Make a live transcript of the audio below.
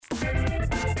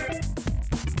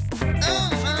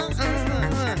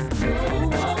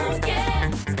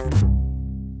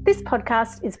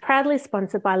podcast is proudly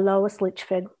sponsored by Lois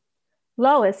Litchford.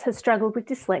 Lois has struggled with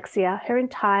dyslexia her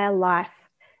entire life,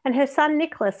 and her son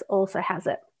Nicholas also has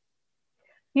it.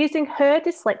 Using her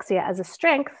dyslexia as a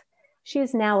strength, she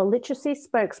is now a literacy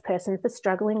spokesperson for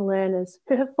struggling learners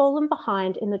who have fallen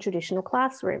behind in the traditional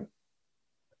classroom.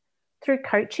 Through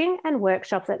coaching and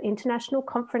workshops at international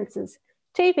conferences,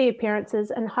 TV appearances,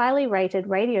 and highly rated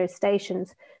radio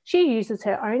stations, she uses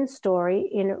her own story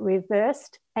in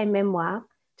Reversed, a memoir,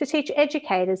 to teach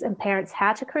educators and parents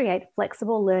how to create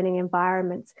flexible learning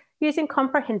environments using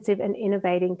comprehensive and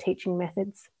innovating teaching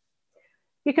methods.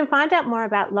 You can find out more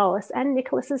about Lois and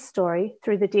Nicholas's story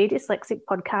through the Dear Dyslexic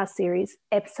podcast series,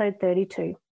 episode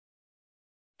 32.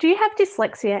 Do you have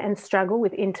dyslexia and struggle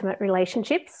with intimate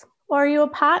relationships? Or are you a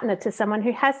partner to someone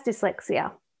who has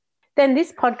dyslexia? Then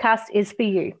this podcast is for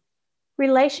you.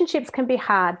 Relationships can be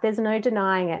hard, there's no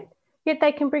denying it, yet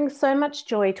they can bring so much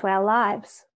joy to our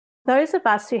lives. Those of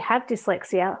us who have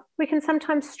dyslexia, we can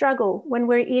sometimes struggle when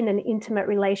we're in an intimate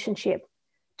relationship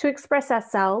to express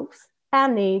ourselves, our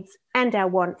needs, and our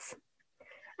wants.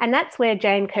 And that's where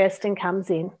Jane Kirsten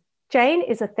comes in. Jane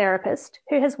is a therapist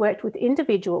who has worked with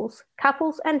individuals,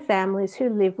 couples, and families who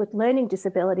live with learning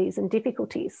disabilities and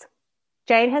difficulties.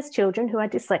 Jane has children who are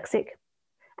dyslexic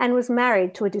and was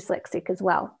married to a dyslexic as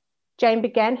well. Jane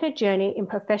began her journey in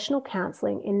professional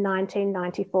counselling in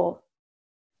 1994.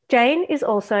 Jane is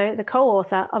also the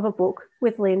co-author of a book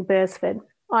with Lynn Beresford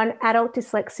on adult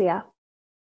dyslexia.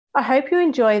 I hope you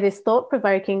enjoy this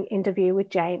thought-provoking interview with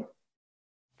Jane.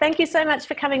 Thank you so much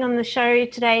for coming on the show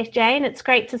today, Jane. It's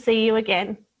great to see you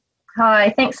again.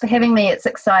 Hi, thanks for having me. It's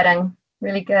exciting,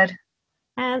 really good.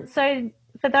 So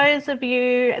for those of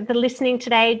you that are listening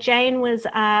today, Jane was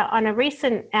on our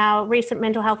recent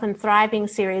Mental Health and Thriving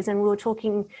series, and we were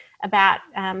talking about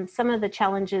some of the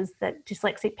challenges that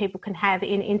dyslexic people can have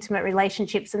in intimate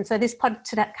relationships. And so this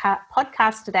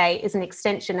podcast today is an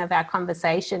extension of our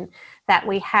conversation that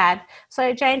we had.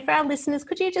 So Jane, for our listeners,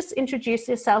 could you just introduce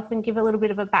yourself and give a little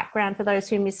bit of a background for those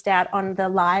who missed out on the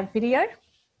live video?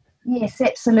 Yes,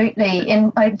 absolutely.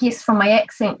 And I guess from my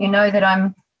accent, you know that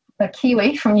I'm a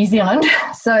Kiwi from New Zealand.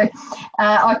 So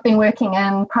I've been working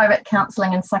in private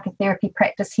counselling and psychotherapy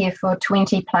practice here for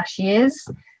 20 plus years.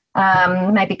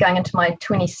 Maybe going into my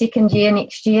 22nd year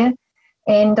next year,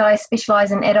 and I specialise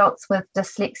in adults with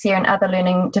dyslexia and other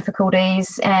learning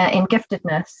difficulties and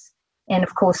giftedness, and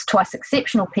of course twice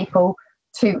exceptional people,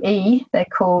 2E they're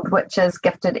called, which is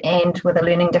gifted and with a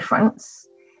learning difference.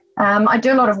 I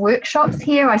do a lot of workshops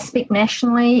here. I speak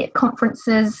nationally at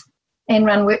conferences and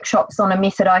run workshops on a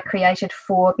method I created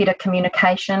for better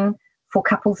communication for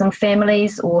couples and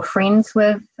families or friends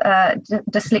with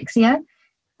dyslexia.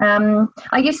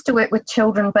 I used to work with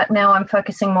children, but now I'm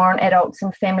focusing more on adults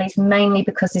and families, mainly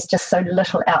because there's just so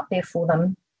little out there for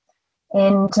them.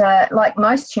 And like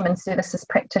most human services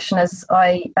practitioners,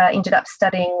 I ended up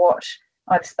studying what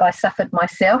I suffered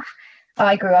myself.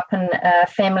 I grew up in a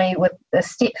family with a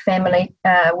step family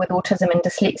with autism and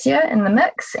dyslexia in the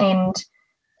mix, and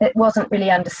it wasn't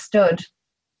really understood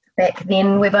back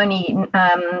then. We've only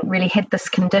really had this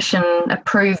condition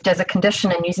approved as a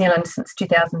condition in New Zealand since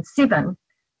 2007.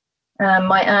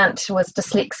 My aunt was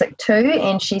dyslexic too,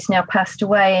 and she's now passed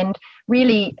away, and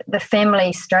really the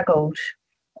family struggled.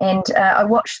 And I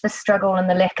watched the struggle and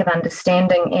the lack of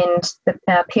understanding, and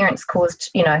the parents caused,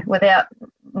 without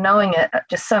knowing it,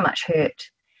 just so much hurt,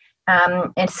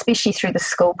 and especially through the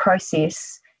school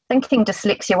process. Thinking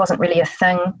dyslexia wasn't really a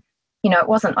thing, it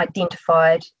wasn't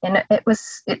identified, and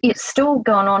it's still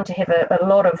gone on to have a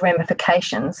lot of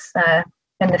ramifications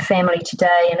in the family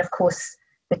today, and of course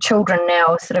the children now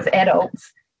are sort of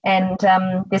adults, and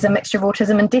there's a mixture of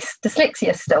autism and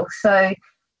dyslexia still. So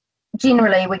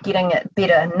generally we're getting it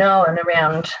better known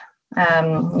around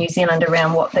New Zealand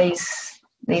around what these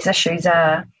issues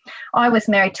are. I was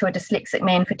married to a dyslexic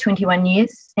man for 21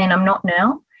 years, and I'm not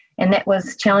now, and that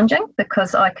was challenging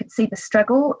because I could see the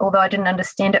struggle, although I didn't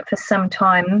understand it for some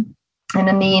time. And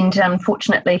in the end,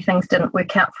 unfortunately, things didn't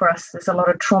work out for us. There's a lot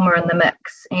of trauma in the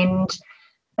mix, and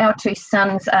our two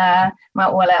sons are,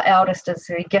 our eldest is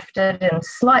very gifted and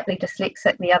slightly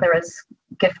dyslexic. The other is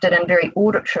gifted and very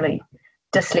auditorily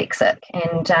dyslexic.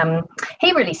 And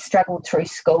he really struggled through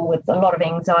school with a lot of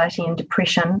anxiety and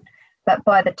depression. But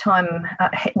by the time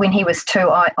when he was 2,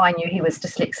 I knew he was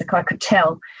dyslexic. I could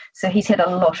tell. So he's had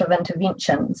a lot of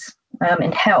interventions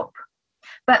and help.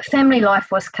 But family life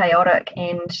was chaotic,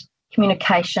 and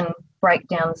communication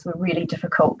breakdowns were really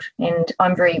difficult. And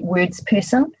I'm a very words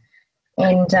person.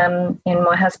 And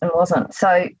my husband wasn't.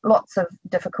 So lots of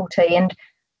difficulty, and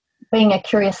being a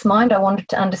curious mind, I wanted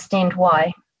to understand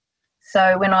why.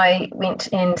 So when I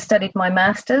went and studied my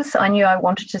master's, I knew I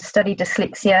wanted to study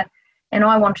dyslexia, and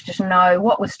I wanted to know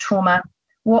what was trauma,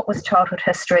 what was childhood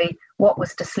history, what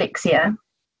was dyslexia.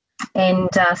 And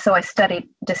so I studied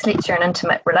dyslexia and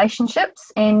intimate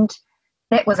relationships, and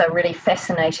that was a really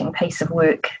fascinating piece of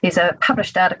work. There's a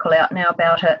published article out now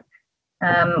about it.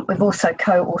 We've also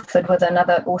co-authored with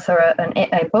another author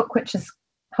a book, which is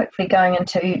hopefully going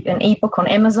into an ebook on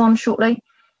Amazon shortly.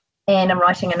 And I'm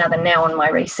writing another now on my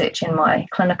research and my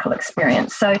clinical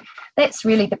experience. So that's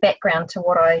really the background to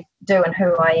what I do and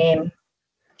who I am.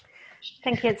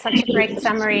 Thank you. It's such a great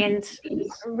summary and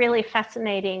really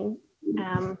fascinating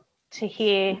to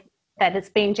hear that it's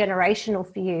been generational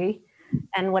for you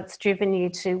and what's driven you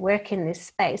to work in this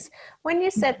space. When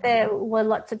you said there were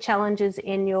lots of challenges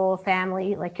in your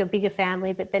family, like your bigger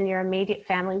family, but then your immediate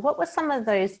family, what were some of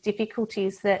those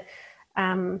difficulties that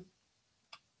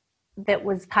that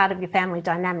was part of your family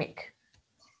dynamic?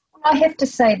 I have to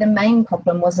say the main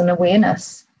problem was an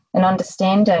awareness and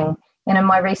understanding. And in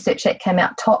my research, that came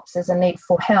out tops as a need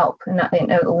for help and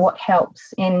what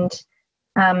helps. And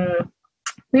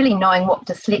really knowing what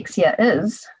dyslexia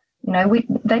is,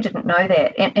 they didn't know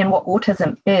that. And what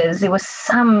autism is, there was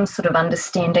some sort of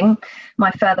understanding.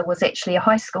 My father was actually a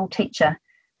high school teacher,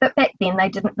 but back then they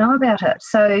didn't know about it.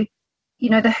 So,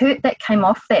 the hurt that came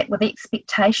off that with the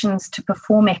expectations to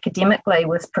perform academically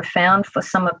was profound for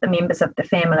some of the members of the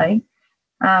family.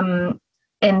 And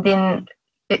then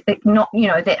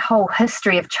that whole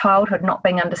history of childhood not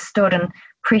being understood and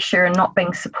pressure and not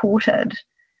being supported,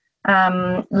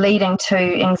 leading to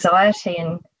anxiety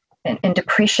and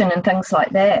depression and things like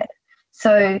that.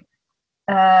 So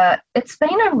it's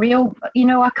been a real,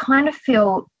 I kind of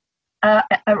feel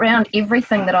around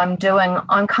everything that I'm doing,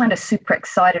 I'm kind of super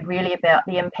excited really about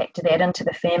the impact of that into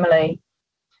the family.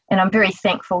 And I'm very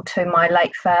thankful to my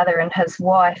late father and his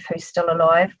wife, who's still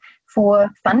alive, for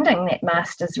funding that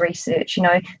master's research.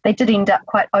 They did end up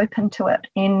quite open to it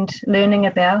and learning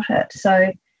about it.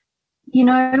 So,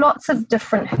 lots of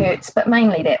different hurts, but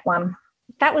mainly that one.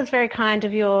 That was very kind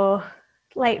of your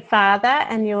late father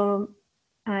and your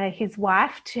his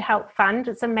wife to help fund.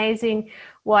 It's amazing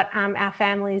what our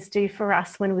families do for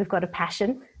us when we've got a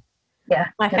passion. Yeah,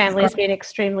 my family has been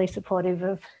extremely supportive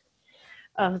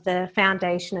of the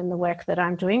foundation and the work that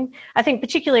I'm doing. I think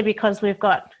particularly because we've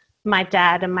got my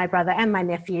dad and my brother and my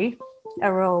nephew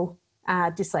are all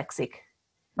dyslexic.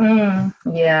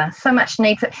 Yeah, so much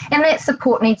needs it. And that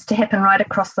support needs to happen right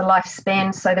across the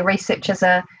lifespan, so the researchers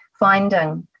are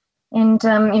finding. And,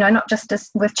 not just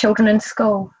with children in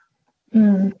school.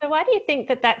 So why do you think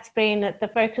that's been, that the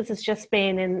focus has just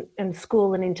been in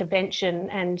school and intervention,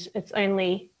 and it's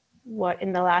only,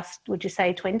 in the last, would you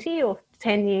say 20 or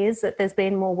 10 years that there's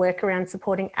been more work around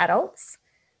supporting adults?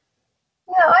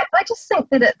 Yeah, I just think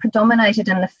that it predominated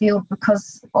in the field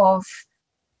because of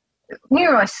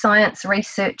neuroscience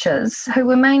researchers who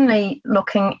were mainly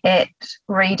looking at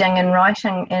reading and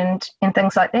writing and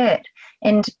things like that.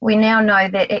 And we now know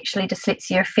that actually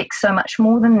dyslexia affects so much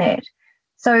more than that.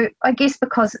 So I guess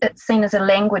because it's seen as a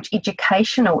language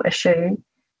educational issue,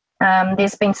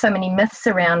 there's been so many myths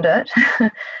around it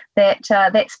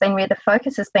that's been where the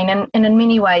focus has been. And in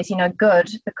many ways, good,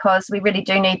 because we really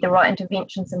do need the right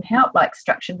interventions and help, like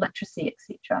structured literacy,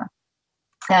 etc.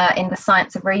 And the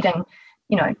science of reading,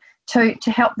 to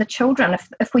help the children.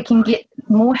 If we can get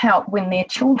more help when they're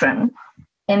children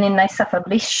and then they suffer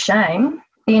less shame,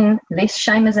 then less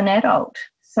shame as an adult.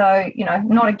 So,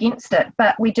 not against it,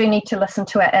 but we do need to listen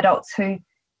to our adults who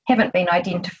haven't been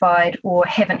identified or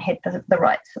haven't had the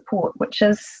right support, which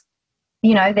is,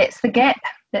 that's the gap.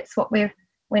 That's what we're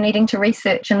needing to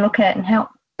research and look at and help.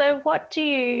 So what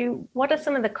are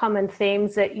some of the common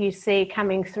themes that you see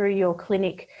coming through your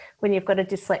clinic when you've got a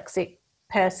dyslexic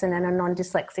person and a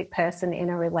non-dyslexic person in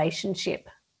a relationship?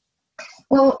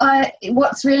 Well,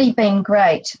 what's really been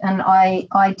great, and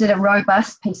I did a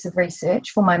robust piece of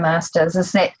research for my master's,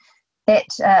 is that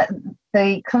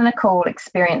the clinical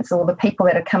experience, or the people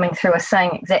that are coming through, are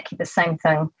saying exactly the same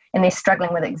thing, and they're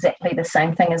struggling with exactly the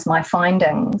same thing as my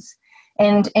findings.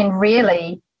 And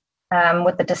really,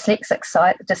 with the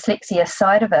dyslexia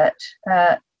side of it,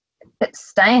 it's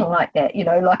staying like that.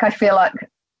 Like I feel like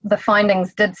the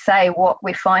findings did say what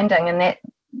we're finding, and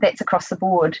that's across the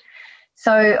board.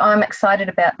 So I'm excited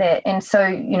about that. And so,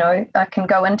 I can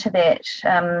go into that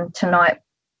tonight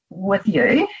with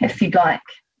you if you'd like.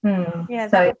 Yeah,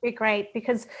 that would be great,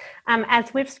 because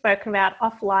as we've spoken about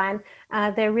offline,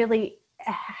 there really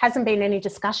hasn't been any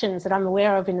discussions that I'm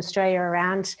aware of in Australia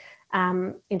around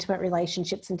intimate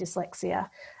relationships and dyslexia.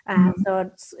 So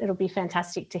it'll be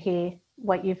fantastic to hear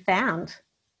what you've found.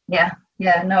 Yeah,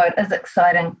 no, it is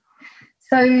exciting.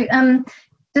 So,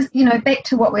 just, back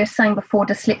to what we were saying before,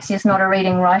 dyslexia is not a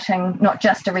reading, writing, not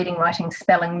just a reading, writing,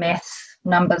 spelling, maths,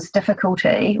 numbers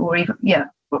difficulty, or even,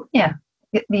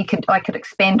 I could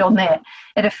expand on that.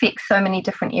 It affects so many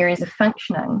different areas of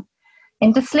functioning.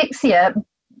 And dyslexia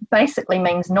basically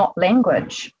means not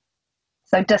language.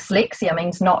 So dyslexia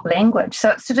means not language.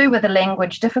 So it's to do with a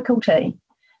language difficulty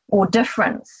or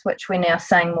difference, which we're now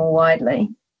saying more widely.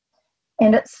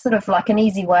 And it's sort of like an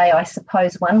easy way, I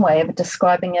suppose, one way of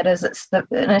describing it is it's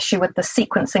an issue with the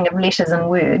sequencing of letters and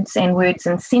words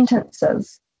and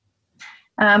sentences.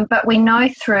 But we know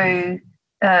through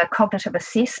cognitive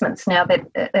assessments now that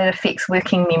it affects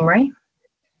working memory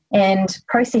and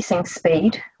processing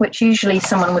speed, which usually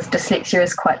someone with dyslexia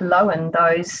is quite low in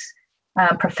those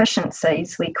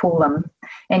proficiencies, we call them,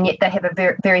 and yet they have a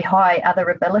very, very high other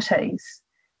abilities.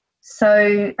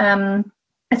 So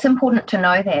it's important to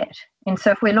know that. And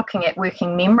so if we're looking at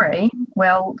working memory,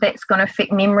 well, that's going to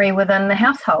affect memory within the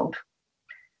household.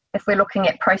 If we're looking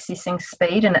at processing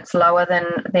speed and it's lower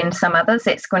than some others,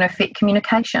 that's going to affect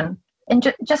communication.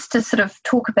 And just to sort of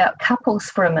talk about couples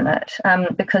for a minute,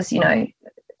 because, I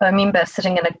remember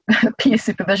sitting in a peer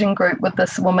supervision group with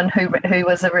this woman who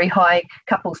was a very high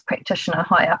couples practitioner,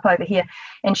 high up over here,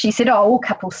 and she said, all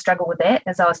couples struggle with that,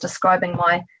 as I was describing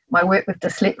my work with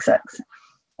dyslexics.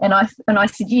 And I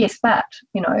said, yes, but,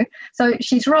 so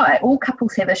she's right. All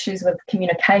couples have issues with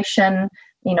communication,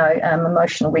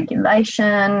 emotional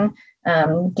regulation,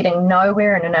 getting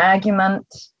nowhere in an argument,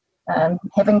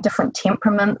 having different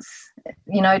temperaments,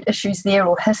 issues there,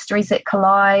 or histories that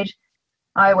collide.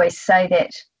 I always say that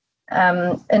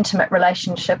intimate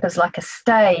relationship is like a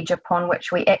stage upon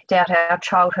which we act out our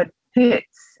childhood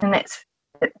hurts. And it's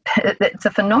a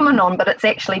phenomenon, but it's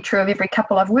actually true of every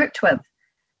couple I've worked with.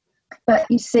 But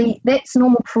you see, that's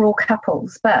normal for all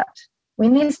couples. But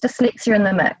when there's dyslexia in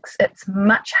the mix, it's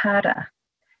much harder.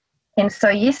 And so,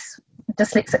 yes,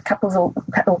 dyslexic couples or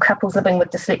couples living with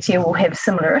dyslexia will have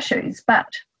similar issues, but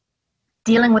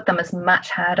dealing with them is much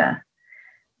harder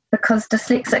because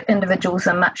dyslexic individuals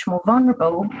are much more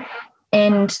vulnerable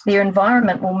and their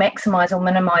environment will maximise or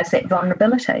minimise that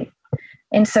vulnerability.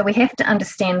 And so we have to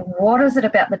understand what is it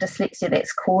about the dyslexia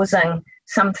that's causing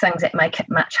some things that make it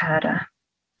much harder.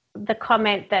 The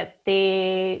comment that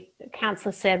the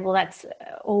counsellor said, well, that's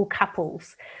all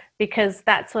couples, because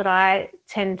that's what I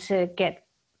tend to get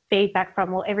feedback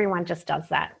from. Well, everyone just does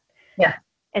that. Yeah.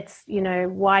 It's,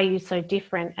 why are you so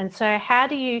different? And so how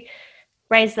do you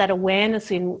raise that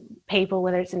awareness in people,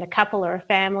 whether it's in a couple or a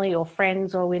family or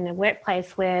friends or in a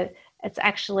workplace, where it's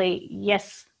actually,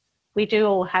 yes, we do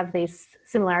all have these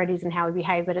similarities in how we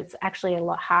behave, but it's actually a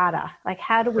lot harder. Like,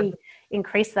 how do we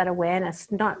increase that awareness?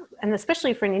 And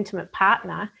especially for an intimate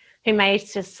partner who may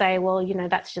just say, well,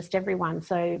 that's just everyone,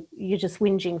 so you're just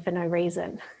whinging for no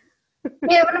reason.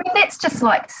 Yeah, but that's just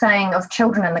like saying of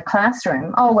children in the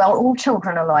classroom, oh, well, all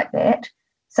children are like that.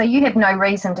 So you have no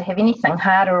reason to have anything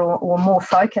harder or more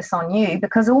focus on you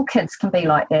because all kids can be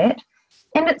like that.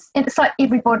 And it's like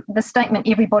the statement,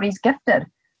 everybody's gifted.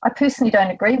 I personally don't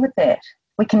agree with that.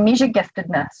 We can measure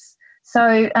giftedness.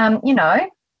 So, no,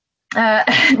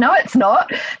 it's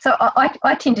not. So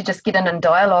I tend to just get in and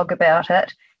dialogue about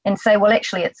it and say, well,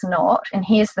 actually it's not. And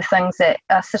here's the things that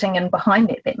are sitting in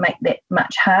behind it that make that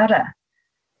much harder.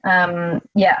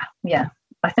 Yeah.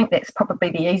 I think that's probably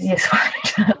the easiest way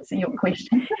to answer your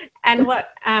question. And what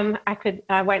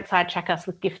I won't sidetrack us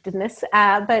with giftedness,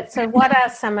 but so what are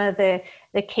some of the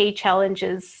key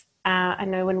challenges? I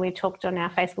know when we talked on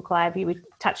our Facebook Live, you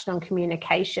touched on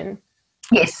communication.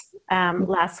 Yes.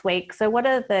 Last week. So what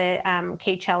are the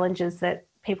key challenges that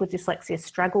people with dyslexia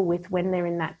struggle with when they're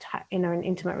in that an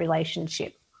intimate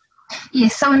relationship?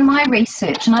 Yes, so in my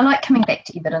research, and I like coming back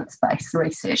to evidence-based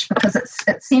research because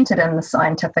it's centred in the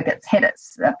scientific, it's had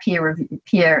its peer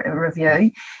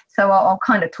review. So I'll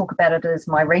kind of talk about it as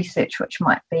my research, which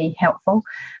might be helpful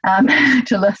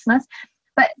to listeners.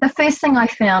 But the first thing I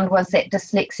found was that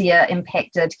dyslexia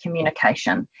impacted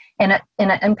communication, and it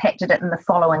impacted it in the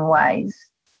following ways.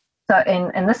 So,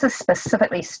 and this is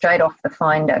specifically straight off the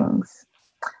findings.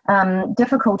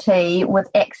 Difficulty with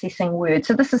accessing words.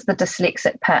 So this is the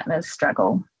dyslexic partner's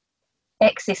struggle.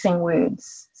 Accessing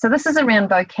words. So this is around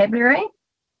vocabulary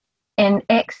and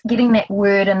getting that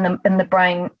word in the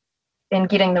brain and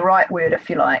getting the right word,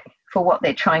 if you like, for what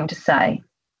they're trying to say.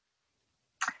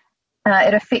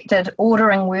 It affected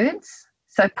ordering words,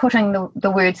 so putting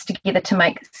the words together to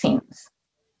make sense.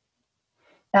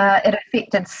 It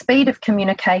affected speed of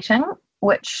communicating,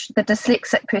 which the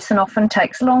dyslexic person often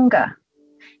takes longer.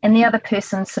 And the other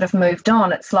person sort of moved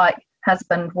on. It's like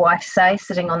husband, wife say,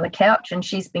 sitting on the couch, and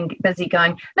she's been busy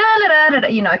going, la, la, la, la,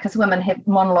 you know, because women have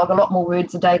monologue a lot more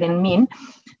words a day than men,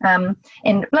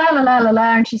 and la, la, la, la,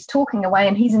 la, and she's talking away,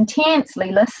 and he's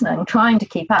intensely listening, trying to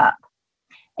keep up.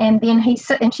 And then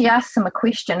she asks him a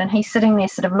question, and he's sitting there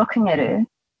sort of looking at her,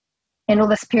 and all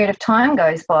this period of time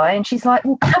goes by, and she's like,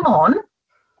 well, come on,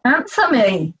 answer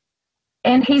me.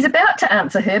 And he's about to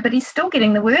answer her, but he's still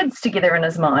getting the words together in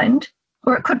his mind.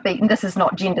 Or it could be, and this is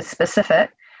not gender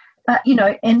specific, you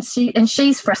know, and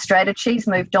she's frustrated, she's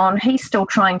moved on, he's still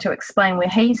trying to explain where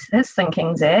his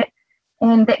thinking's at,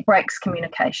 and that breaks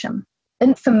communication.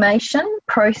 Information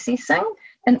processing,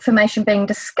 information being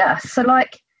discussed. So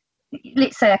like,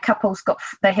 let's say a couple's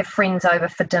they have friends over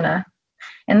for dinner,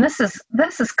 and this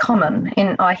is common,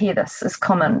 and I hear this is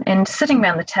common, and sitting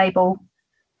around the table,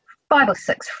 5 or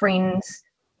 6 friends,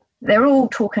 they're all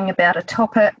talking about a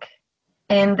topic,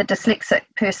 and the dyslexic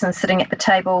person sitting at the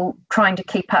table trying to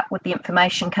keep up with the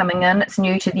information coming in, it's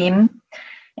new to them,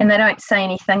 and they don't say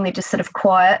anything, they're just sort of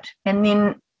quiet, and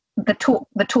then the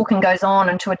talking goes on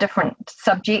into a different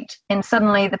subject, and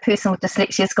suddenly the person with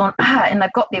dyslexia has gone, and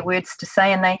they've got their words to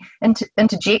say, and they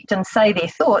interject and say their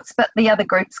thoughts, but the other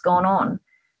group's gone on,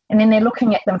 and then they're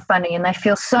looking at them funny, and they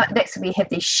feel so, that's where you have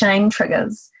these shame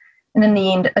triggers. And in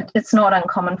the end, it's not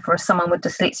uncommon for someone with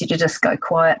dyslexia to just go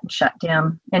quiet and shut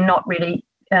down and not really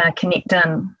connect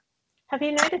in. Have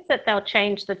you noticed that they'll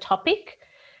change the topic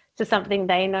to something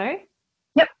they know?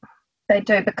 Yep, they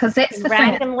do, because that's the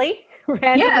randomly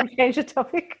change the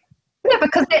topic. Yeah,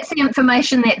 because that's the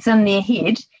information that's in their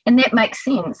head, and that makes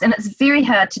sense. And it's very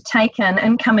hard to take in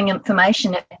incoming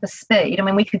information at the speed. I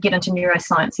mean, we could get into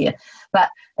neuroscience here, but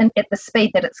at the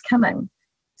speed that it's coming.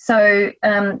 So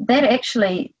that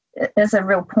actually is a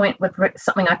real point with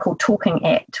something I call talking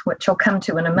act, which I'll come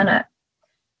to in a minute.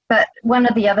 But one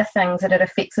of the other things that it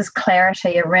affects is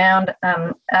clarity around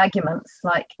arguments,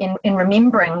 like in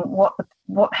remembering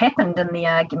what happened in the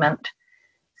argument.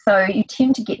 So you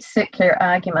tend to get circular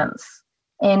arguments,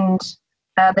 and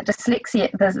the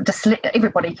dyslexia,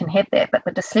 everybody can have that, but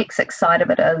the dyslexic side of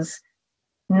it is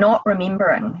not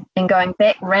remembering and going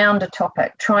back round a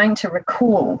topic, trying to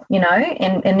recall, you know,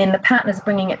 and then the partner's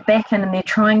bringing it back in, and they're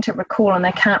trying to recall and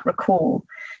they can't recall,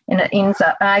 and it ends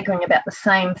up arguing about the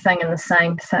same thing and the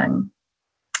same thing.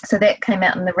 So that came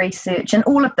out in the research, and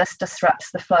all of this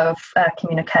disrupts the flow of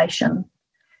communication.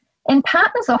 And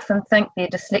partners often think their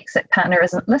dyslexic partner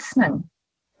isn't listening.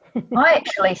 I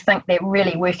actually think they're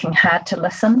really working hard to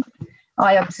listen.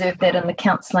 I observe that in the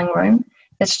counselling room.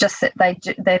 It's just that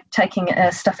they're taking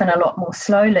stuff in a lot more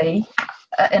slowly,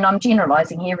 and I'm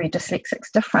generalising here, every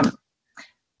dyslexic's different.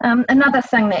 Another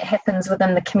thing that happens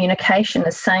within the communication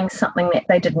is saying something that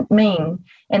they didn't mean,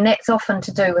 and that's often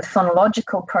to do with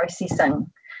phonological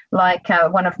processing. Like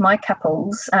one of my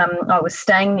couples, I was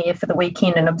staying there for the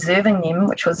weekend and observing them,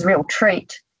 which was a real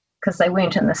treat because they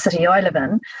weren't in the city I live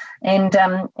in, and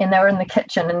they were in the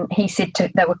kitchen, and he said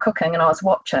they were cooking, and I was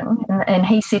watching, and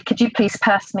he said, "Could you please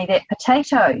pass me that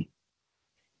potato?"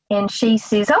 And she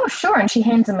says, "Oh, sure," and she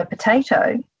hands him a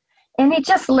potato, and he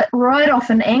just lit right off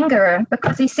in anger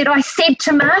because he said, "I said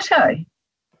tomato."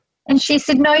 And she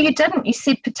said, "No, you didn't. You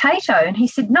said potato." And he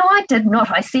said, "No, I did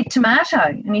not. I said tomato."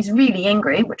 And he's really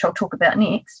angry, which I'll talk about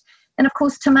next. And of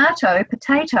course, tomato,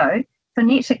 potato,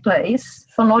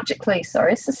 phonologically,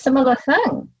 it's a similar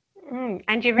thing.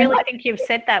 And you really think you've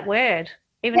said that word,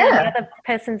 even though the other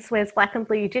person swears black and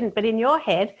blue you didn't. But in your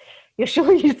head, you're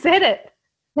sure you said it.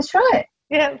 That's right.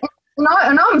 Yeah.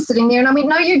 And I'm sitting there and I went,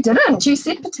 "No, you didn't. You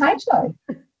said potato."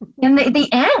 And the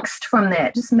angst from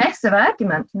that, just massive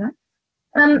argument, you know.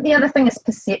 The other thing is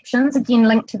perceptions, again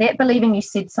linked to that, believing you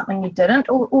said something you didn't,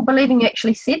 or believing you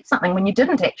actually said something when you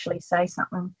didn't actually say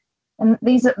something. And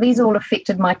these all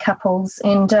affected my couples.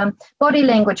 And body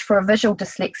language for a visual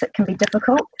dyslexic can be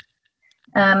difficult.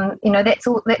 You know,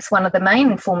 that's one of the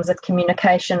main forms of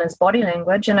communication is body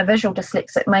language, and a visual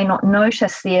dyslexic may not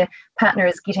notice their partner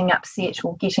is getting upset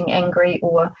or getting angry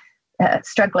or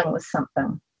struggling with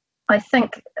something. I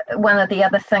think one of the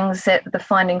other things that the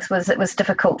findings was it was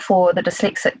difficult for the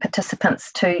dyslexic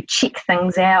participants to check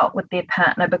things out with their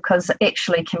partner because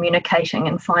actually communicating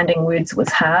and finding words was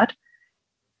hard.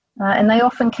 And they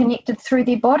often connected through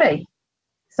their body,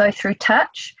 so through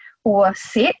touch or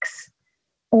sex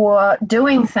or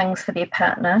doing things for their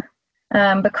partner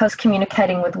because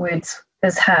communicating with words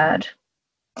is hard.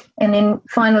 And then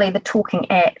finally, the talking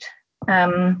act.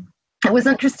 It was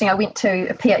interesting. I went to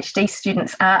a PhD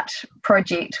student's art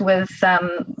project with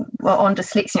on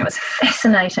dyslexia. It was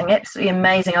fascinating, absolutely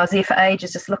amazing. I was there for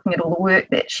ages just looking at all the work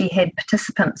that she had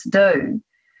participants do.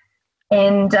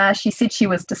 And she said she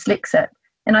was dyslexic.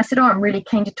 And I said, oh, I'm really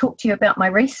keen to talk to you about my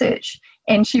research.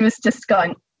 And she was just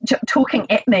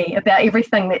talking at me about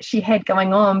everything that she had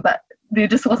going on, but there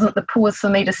just wasn't the pause for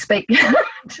me to speak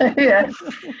to her.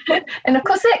 And of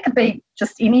course that could be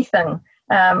just anything,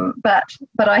 but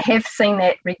I have seen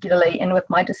that regularly, and with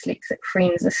my dyslexic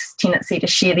friends, this tendency to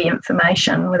share the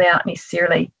information without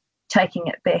necessarily taking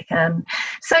it back in.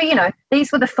 So,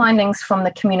 these were the findings from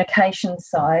the communication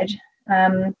side.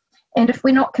 And if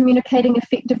we're not communicating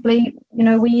effectively,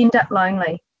 we end up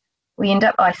lonely, we end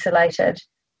up isolated,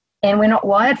 and we're not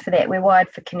wired for that. We're wired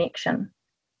for connection.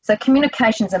 So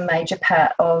communication is a major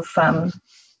part of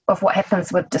what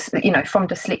happens with from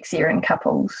dyslexia in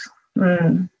couples.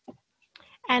 Mm.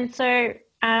 And so,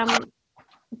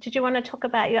 did you want to talk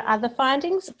about your other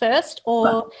findings first,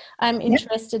 or I'm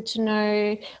interested to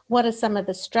know what are some of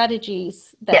the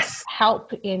strategies that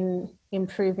help in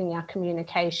improving our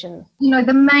communication?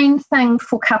 The main thing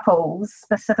for couples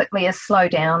specifically is slow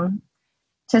down.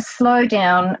 To slow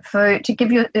down,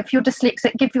 if you're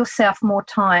dyslexic, give yourself more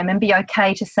time and be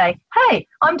okay to say, hey,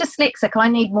 I'm dyslexic, I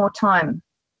need more time.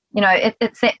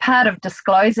 It's that part of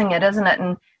disclosing it, isn't it?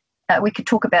 And we could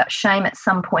talk about shame at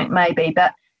some point maybe,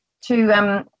 but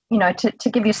to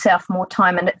give yourself more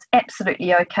time, and it's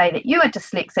absolutely okay that you are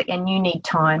dyslexic and you need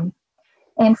time.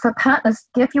 And for partners,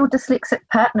 give your dyslexic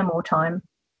partner more time,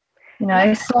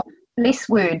 so less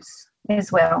words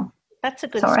as well. That's a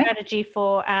good strategy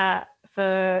for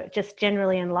just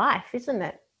generally in life, isn't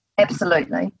it?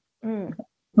 Absolutely.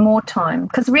 More time,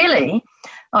 because really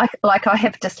I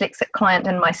have a dyslexic client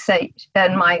in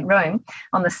my room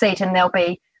on the seat, and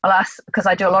I'll ask, because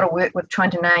I do a lot of work with trying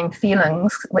to name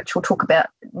feelings, which we'll talk about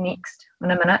next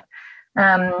in a minute,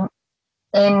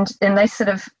 and they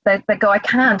they go,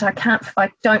 I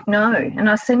don't know. And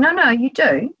I say, no, you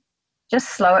do, just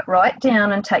slow it right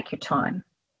down and take your time.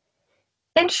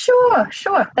 And sure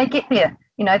they get there.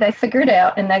 They figure it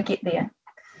out and they get there.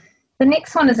 The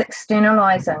next one is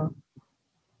externalizing.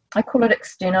 I call it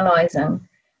externalizing.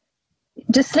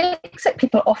 Dyslexic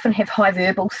people often have high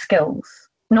verbal skills.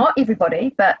 Not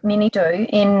everybody, but many do.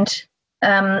 And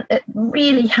it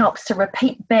really helps to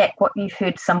repeat back what you've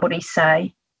heard somebody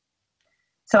say.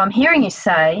 So I'm hearing you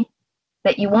say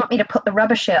that you want me to put the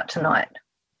rubbish out tonight.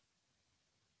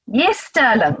 Yes,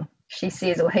 darling, she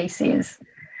says, or he says.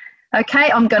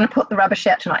 Okay, I'm going to put the rubbish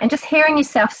out tonight. And just hearing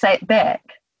yourself say it back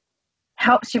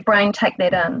helps your brain take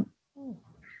that in.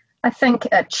 I think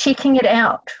checking it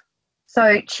out.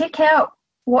 So check out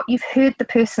what you've heard the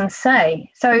person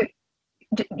say. So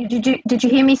did you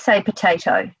hear me say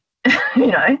potato?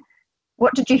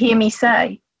 What did you hear me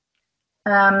say?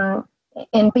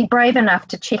 And be brave enough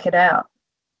to check it out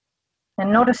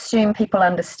and not assume people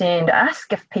understand.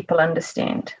 Ask if people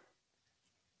understand.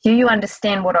 Do you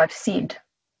understand what I've said?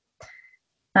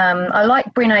 I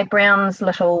like Brené Brown's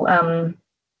little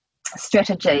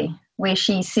strategy where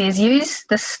she says, use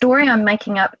the story I'm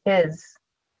making up is.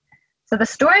 So the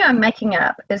story I'm making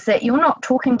up is that you're not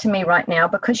talking to me right now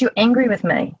because you're angry with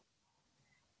me.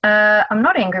 I'm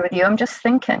not angry with you, I'm just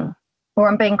thinking. Or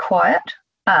I'm being quiet.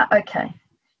 Okay.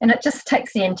 And it just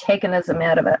takes the antagonism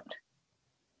out of it.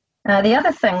 The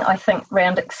other thing I think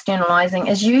around externalizing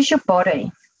is use your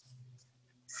body.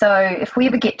 So if we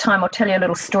ever get time, I'll tell you a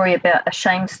little story about a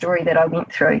shame story that I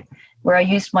went through where I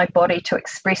used my body to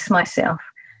express myself.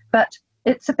 But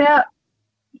it's about,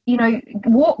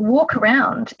 walk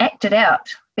around, act it out,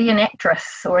 be an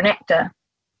actress or an actor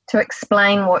to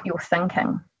explain what you're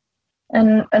thinking.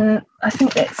 And I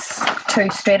think that's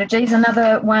two strategies.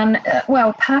 Another one,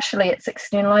 partially it's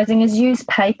externalizing, is use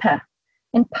paper.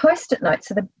 And Post-it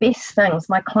notes are the best things.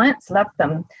 My clients love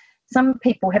them. Some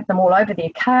people have them all over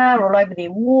their car, all over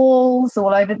their walls,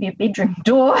 all over their bedroom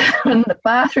door, in the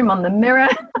bathroom, on the mirror,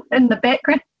 in the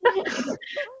background.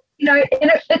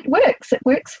 And it works. It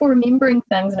works for remembering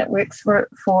things, and it works for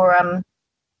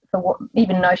what,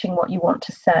 even noting what you want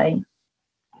to say,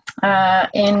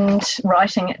 and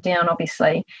writing it down,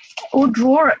 obviously, or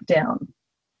draw it down.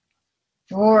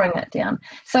 Drawing it down.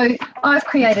 So I've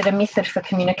created a method for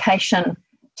communication,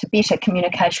 to better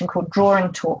communication, called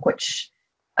Drawing Talk, which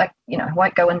I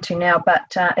won't go into now,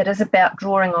 but it is about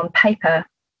drawing on paper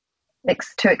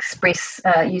to express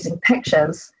using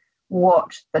pictures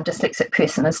what the dyslexic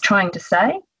person is trying to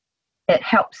say. It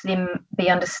helps them be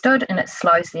understood, and it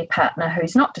slows their partner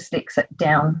who's not dyslexic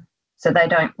down so they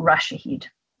don't rush ahead.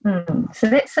 So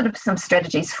that's sort of some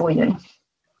strategies for you.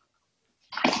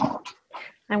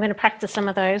 I'm going to practice some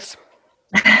of those.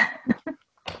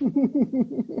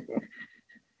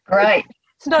 Great.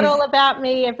 It's not all about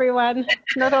me, everyone.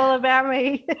 It's not all about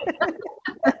me.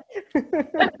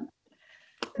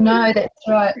 No, that's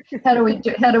right. How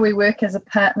do we work as a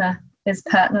partner? as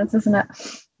partners, isn't it?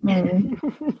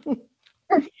 Mm.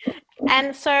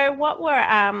 And so what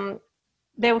were,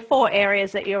 there were 4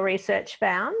 areas that your research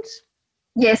found?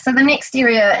 Yeah, so the next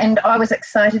area, and I was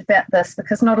excited about this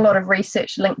because not a lot of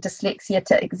research linked dyslexia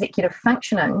to executive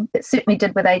functioning. It certainly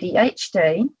did with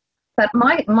ADHD, but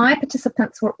my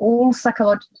participants were all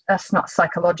not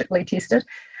psychologically tested,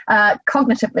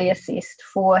 cognitively assessed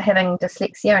for having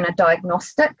dyslexia in a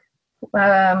diagnostic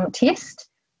test,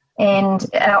 and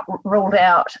ruled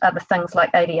out other things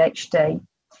like ADHD.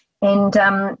 And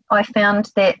I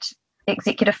found that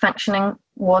executive functioning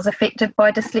was affected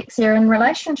by dyslexia in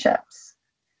relationships.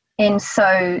 And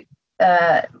so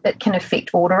it can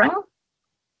affect ordering,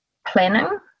 planning,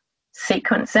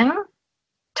 sequencing,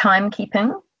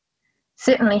 timekeeping,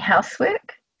 certainly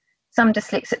housework. Some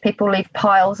dyslexic people leave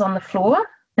piles on the floor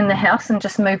in the house and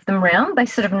just move them around. They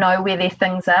sort of know where their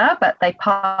things are, but they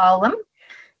pile them.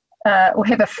 Or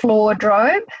have a floor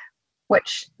drobe,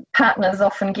 which partners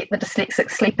often get the dyslexic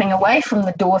sleeping away from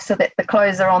the door so that the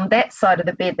clothes are on that side of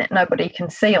the bed that nobody can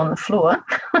see on the floor.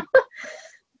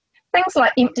 Things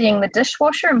like emptying the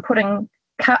dishwasher and putting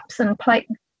cups and plate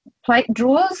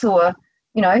drawers, or,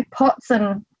 you know, pots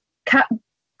and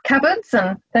cupboards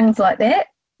and things like that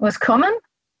was common.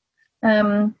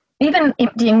 Even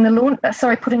emptying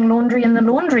putting laundry in the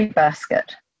laundry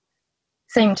basket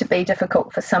seemed to be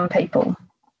difficult for some people.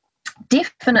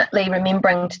 Definitely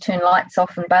remembering to turn lights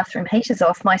off and bathroom heaters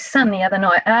off. My son the other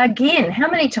night, again, how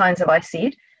many times have I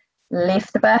said,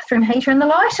 left the bathroom heater and the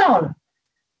light on?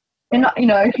 And, you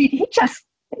know, he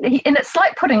and it's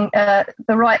like putting the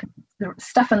right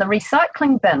stuff in the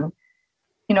recycling bin.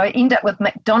 You know, end up with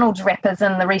McDonald's wrappers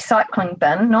in the recycling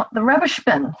bin, not the rubbish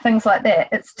bin, things like that.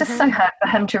 It's just so hard for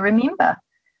him to remember.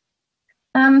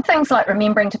 Things like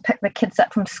remembering to pick the kids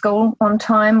up from school on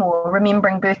time, or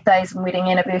remembering birthdays and wedding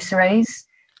anniversaries,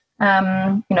 you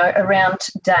know, around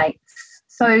dates.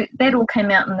 So that all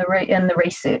came out in the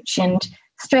research, and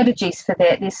strategies for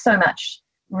that. There's so much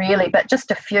really, but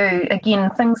just a few. Again,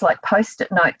 things like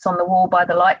post-it notes on the wall by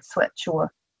the light switch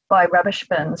or by rubbish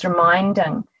bins,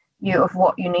 reminding you of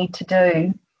what you need to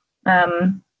do.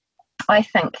 I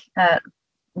think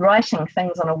writing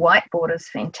things on a whiteboard is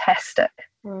fantastic.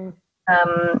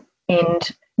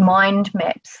 And mind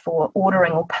maps for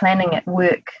ordering or planning at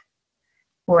work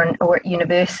or at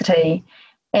university,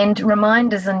 and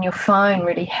reminders in your phone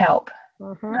really help.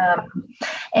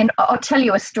 And I'll tell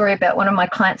you a story about one of my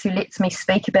clients who lets me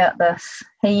speak about this.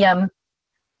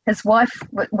 His wife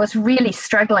was really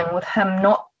struggling with him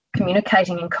not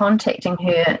communicating and contacting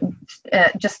her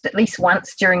just at least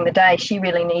once during the day. She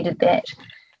really needed that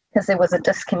because there was a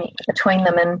disconnect between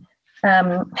them,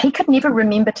 and he could never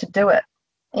remember to do it.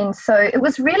 And so it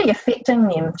was really affecting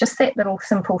them, just that little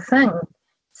simple thing.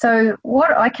 So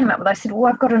what I came up with, I said, well,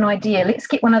 I've got an idea. Let's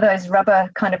get one of those rubber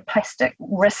kind of plastic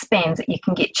wristbands that you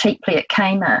can get cheaply at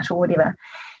Kmart or whatever,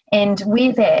 and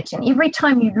wear that. And every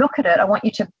time you look at it, I want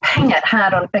you to ping it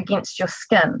hard against your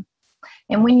skin.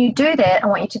 And when you do that, I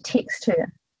want you to text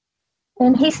her.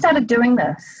 And he started doing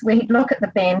this, where he'd look at the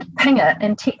band, ping it,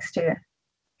 and text her.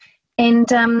 And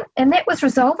that was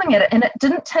resolving it. And it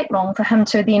didn't take long for him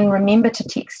to then remember to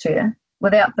text her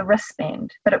without the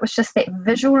wristband. But it was just that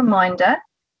visual reminder,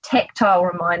 tactile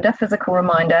reminder, physical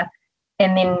reminder,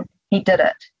 and then he did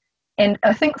it. And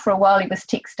I think for a while he was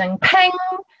texting ping,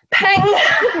 ping,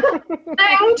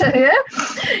 ping to her,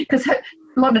 because a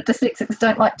lot of dyslexics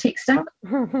don't like texting.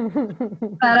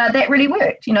 But that really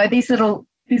worked, you know, these little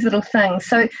things.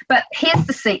 So, but here's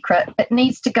the secret. It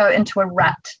needs to go into a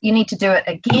rut. You need to do it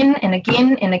again and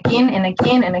again and again and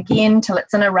again and again till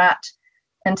it's in a rut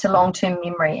into long-term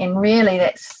memory. And really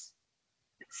that's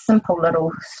simple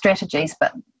little strategies,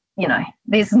 but you know,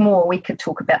 there's more we could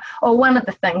talk about. Oh, one of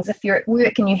the things, if you're at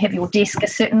work and you have your desk a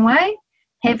certain way,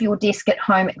 have your desk at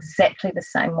home exactly the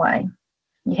same way.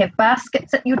 You have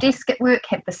baskets at your desk at work,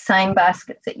 have the same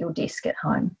baskets at your desk at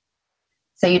home,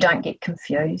 so you don't get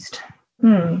confused.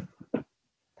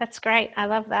 That's great. I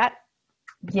love that.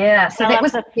 Yeah. So that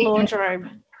was a floor drobe.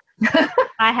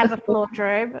 I have a floor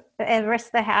drobe. The rest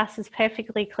of the house is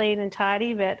perfectly clean and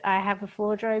tidy, but I have a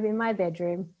floor drobe in my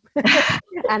bedroom.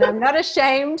 And I'm not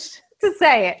ashamed to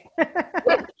say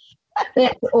it.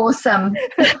 That's awesome.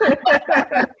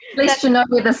 At least you know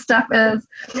where the stuff is.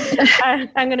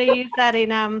 I'm going to use that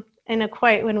in a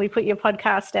quote when we put your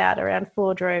podcast out around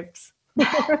floor drobes.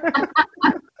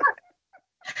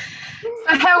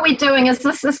 So how are we doing? Is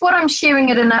what I'm sharing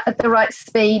it at the right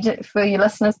speed for your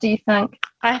listeners, do you think?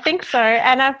 I think so.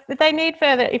 And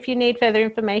if you need further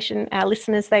information, our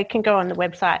listeners, they can go on the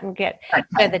website and get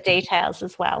further details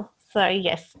as well. So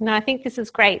yes, no, I think this is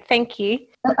great. Thank you.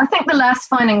 I think the last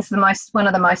finding is one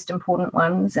of the most important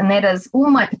ones, and that is all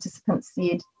my participants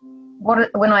said,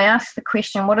 when I asked the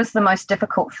question, what is the most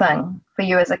difficult thing for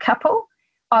you as a couple?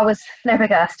 I was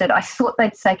flabbergasted. I thought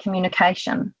they'd say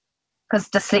communication, because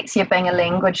dyslexia being a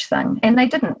language thing, and they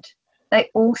didn't. They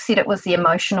all said it was the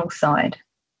emotional side.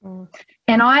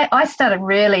 And I started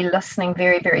really listening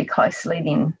very, very closely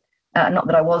then. Not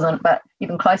that I wasn't, but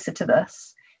even closer to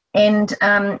this. And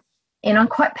I'm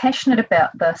quite passionate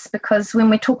about this, because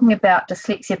when we're talking about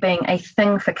dyslexia being a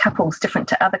thing for couples different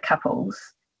to other couples,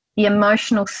 the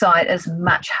emotional side is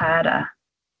much harder.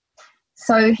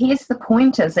 So here's the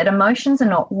point, is that emotions are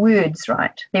not words,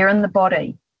 right? They're in the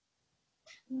body.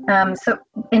 And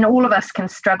all of us can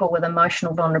struggle with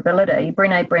emotional vulnerability.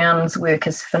 Brené Brown's work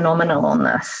is phenomenal on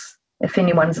this. If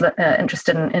anyone's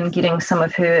interested in getting some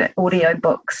of her audio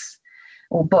books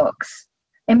or books.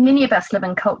 And many of us live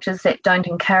in cultures that don't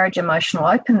encourage emotional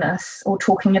openness or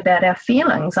talking about our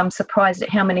feelings. I'm surprised at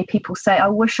how many people say, I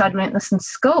wish I'd learnt this in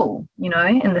school,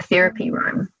 in the therapy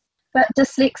room. But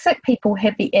dyslexic people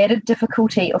have the added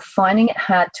difficulty of finding it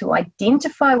hard to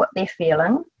identify what they're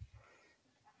feeling,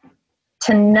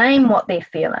 to name what they're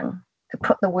feeling, to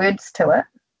put the words to it,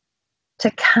 to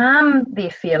calm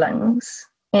their feelings,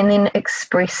 and then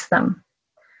express them.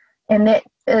 And that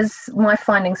is my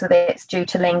findings of that's due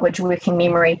to language, working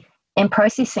memory, and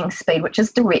processing speed, which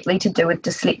is directly to do with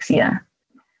dyslexia.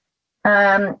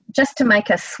 Just to make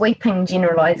a sweeping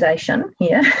generalisation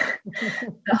here,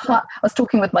 I was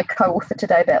talking with my co-author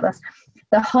today about this.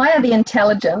 The higher the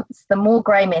intelligence, the more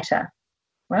grey matter,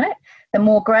 right? The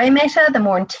more grey matter, the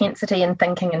more intensity in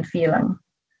thinking and feeling.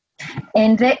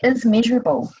 And that is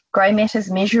measurable. Grey matter is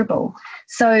measurable.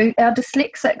 So our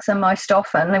dyslexics are most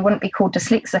often, they wouldn't be called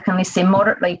dyslexic unless they're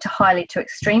moderately to highly to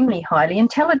extremely highly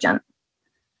intelligent.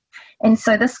 And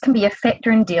so this can be a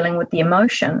factor in dealing with the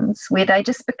emotions, where they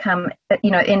just become,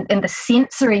 in the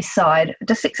sensory side,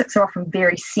 dyslexics are often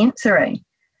very sensory.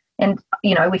 And,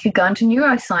 we could go into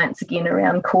neuroscience again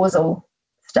around causal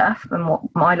stuff and what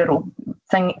my little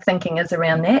thinking is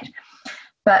around that,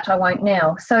 but I won't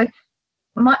now. So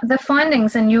the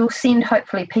findings, and you'll send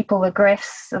hopefully people the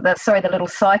graphs, the little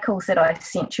cycles that I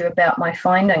sent you about my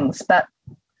findings, but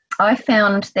I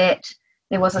found that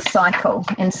there was a cycle.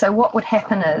 And so what would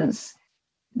happen is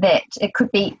that it could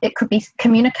be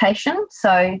communication,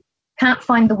 so can't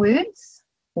find the words,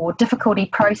 or difficulty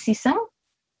processing,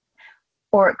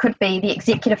 or it could be the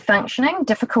executive functioning,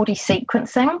 difficulty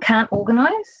sequencing, can't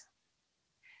organise,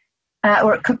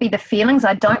 or it could be the feelings,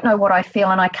 I don't know what I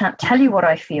feel and I can't tell you what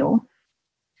I feel.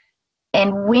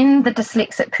 And when the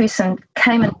dyslexic person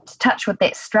came into touch with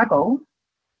that struggle,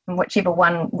 and whichever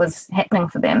one was happening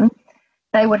for them,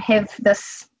 they would have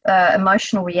this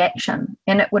emotional reaction,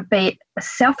 and it would be a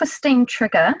self-esteem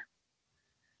trigger,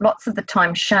 lots of the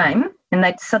time shame, and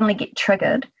they'd suddenly get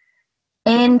triggered,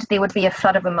 and there would be a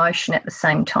flood of emotion at the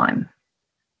same time.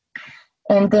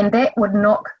 And then that would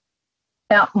knock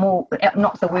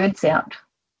the words out.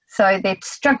 So they're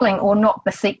struggling, or knock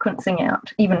the sequencing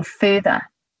out even further.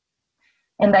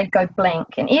 And they'd go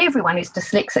blank. And everyone who's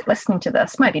dyslexic listening to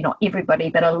this, maybe not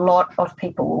everybody, but a lot of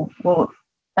people will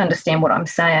understand what I'm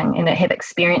saying and have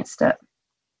experienced it.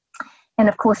 And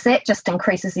of course, that just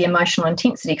increases the emotional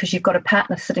intensity, because you've got a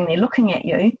partner sitting there looking at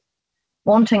you,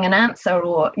 wanting an answer,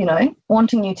 or,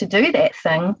 wanting you to do that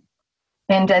thing,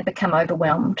 and they become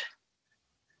overwhelmed.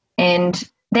 And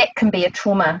that can be a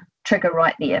trauma trigger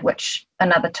right there, which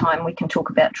another time we can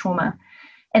talk about trauma.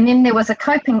 And then there was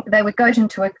they would go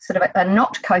into a sort of a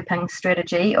not coping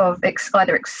strategy of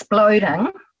either exploding,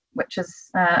 which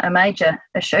is a major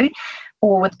issue,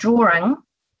 or withdrawing,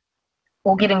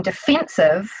 or getting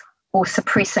defensive, or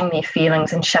suppressing their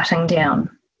feelings and shutting down.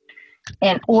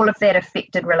 And all of that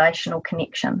affected relational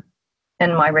connection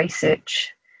in my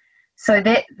research. So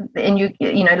that, and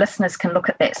listeners can look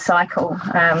at that cycle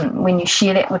when you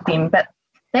share that with them. But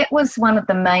that was one of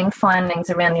the main findings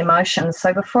around the emotions.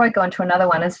 So before I go into another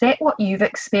one, is that what you've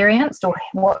experienced or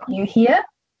what you hear?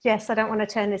 Yes, I don't want to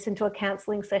turn this into a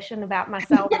counselling session about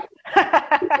myself.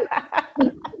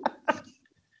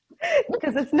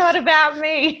 Because it's not about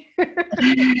me.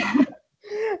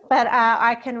 But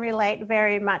I can relate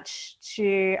very much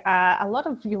to a lot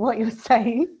of what you're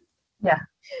saying. Yeah.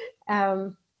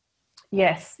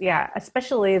 Yes, yeah,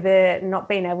 especially the not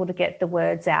being able to get the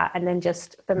words out, and then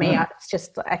just for me, it's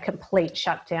just a complete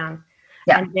shutdown,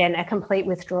 and then a complete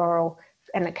withdrawal,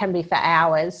 and it can be for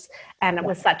hours. And it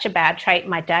was such a bad trait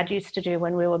my dad used to do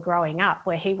when we were growing up,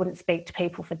 where he wouldn't speak to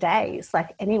people for days,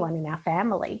 like anyone in our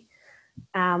family.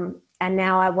 And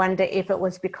now I wonder if it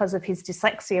was because of his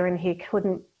dyslexia and he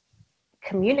couldn't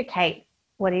communicate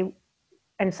what he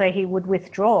and so he would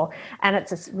withdraw. And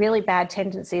it's a really bad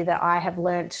tendency that I have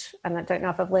learnt, and I don't know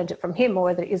if I've learnt it from him or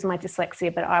whether it is my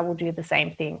dyslexia, but I will do the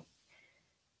same thing.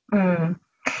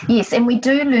 Yes, and we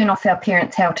do learn off our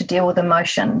parents how to deal with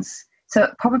emotions. So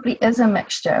it probably is a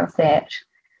mixture of that.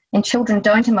 And children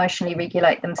don't emotionally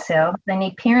regulate themselves. They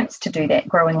need parents to do that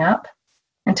growing up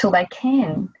until they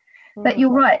can. But you're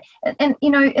right. And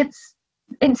you know,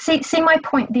 see my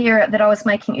point there that I was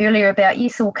making earlier about,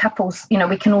 yes, all couples, you know,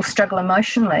 we can all struggle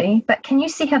emotionally, but can you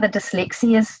see how the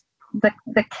dyslexia is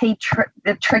the key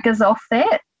that triggers off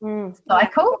that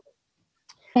cycle?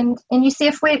 And you see,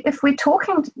 if we're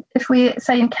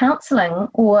say in counselling,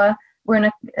 or we're in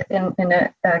a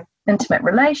intimate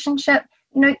relationship,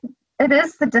 you know, it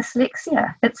is the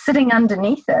dyslexia. It's sitting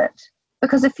underneath it,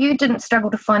 because if you didn't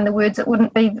struggle to find the words, it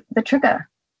wouldn't be the trigger.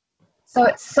 So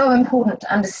it's so important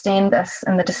to understand this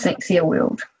in the dyslexia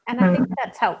world. And I think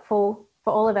that's helpful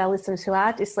for all of our listeners who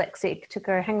are dyslexic to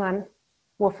go, hang on,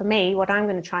 well, for me, what I'm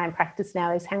going to try and practice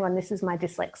now is, hang on, this is my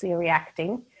dyslexia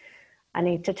reacting. I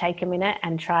need to take a minute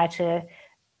and try to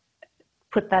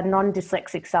put the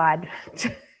non-dyslexic side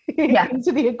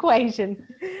into the equation.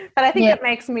 But I think it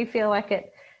makes me feel like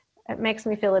it makes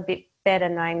me feel a bit better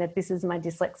knowing that this is my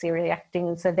dyslexia reacting.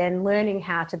 And so then learning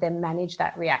how to then manage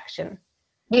that reaction.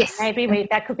 Yes. Maybe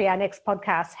that could be our next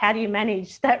podcast. How do you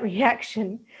manage that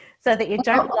reaction so that you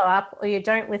don't blow up, or you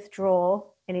don't withdraw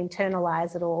and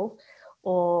internalize it all,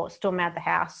 or storm out the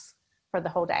house for the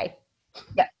whole day?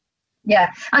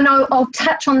 Yeah. And I'll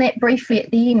touch on that briefly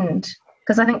at the end,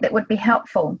 because I think that would be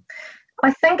helpful.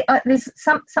 I think there's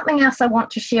something else I want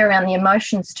to share around the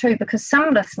emotions too, because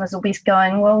some listeners will be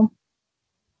going, well,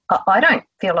 I don't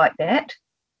feel like that.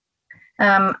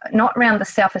 Not around the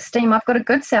self-esteem. I've got a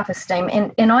good self-esteem.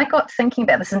 And I got thinking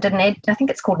about this and did I think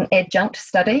it's called an adjunct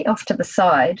study off to the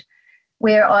side,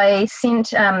 where I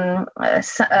sent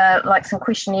like some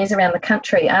questionnaires around the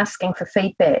country asking for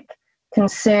feedback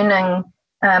concerning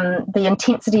the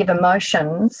intensity of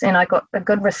emotions, and I got a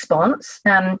good response,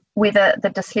 whether the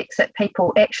dyslexic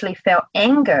people actually felt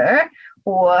anger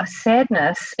or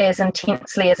sadness as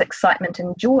intensely as excitement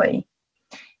and joy.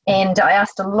 And I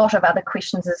asked a lot of other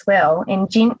questions as well. And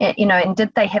and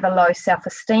did they have a low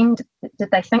self-esteem? Did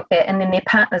they think that? And then their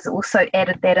partners also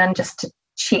added that in just to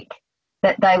check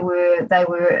that they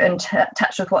were in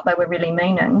touch with what they were really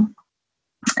meaning.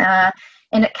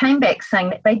 And it came back saying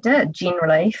that they did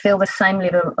generally feel the same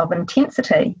level of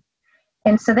intensity.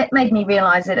 And so that made me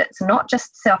realise that it's not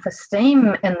just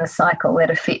self-esteem in the cycle that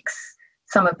affects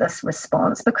some of this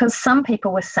response, because some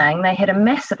people were saying they had a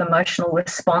massive emotional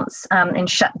response and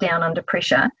shut down under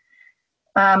pressure,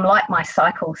 like my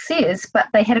cycle says, but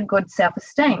they had a good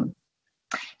self-esteem.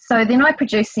 So then I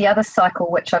produced the other cycle,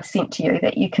 which I've sent to you,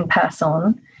 that you can pass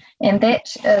on, and that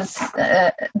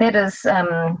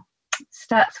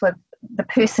starts with the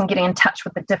person getting in touch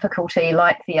with the difficulty,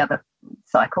 like the other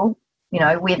cycle, you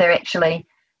know, where they actually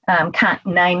can't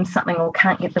name something, or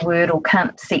can't get the word, or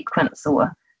can't sequence,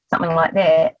 or something like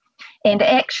that. And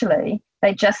actually,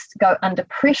 they just go under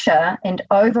pressure and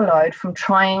overload from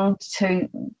trying to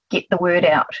get the word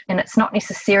out. And it's not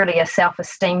necessarily a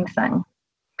self-esteem thing.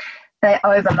 They're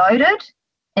overloaded,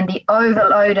 and the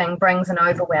overloading brings an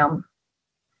overwhelm.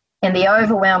 And the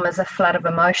overwhelm is a flood of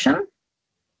emotion.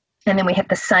 And then we have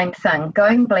the same thing,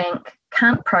 going blank,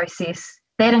 can't process,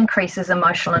 that increases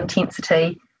emotional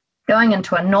intensity, going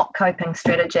into a not coping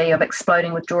strategy of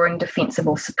exploding, withdrawing, defensive,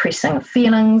 or suppressing of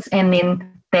feelings, and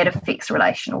then that affects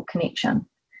relational connection.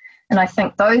 And I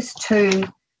think those two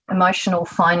emotional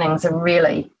findings are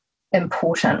really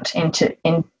important and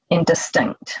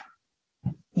distinct.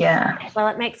 Yeah. Well,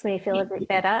 it makes me feel a bit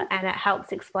better, and it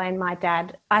helps explain my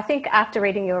dad. I think after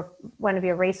reading one of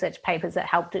your research papers, it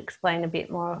helped explain a bit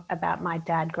more about my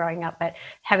dad growing up. But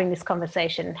having this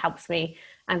conversation helps me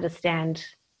understand,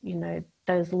 you know,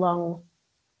 those long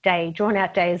drawn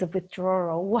out days of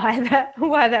withdrawal, why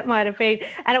that might have been.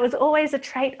 And it was always a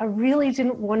trait I really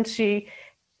didn't want to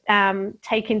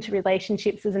take into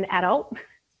relationships as an adult.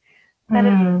 But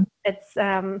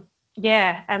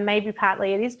and maybe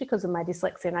partly it is because of my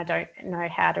dyslexia and I don't know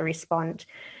how to respond.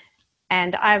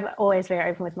 And I'm always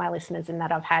very open with my listeners in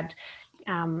that I've had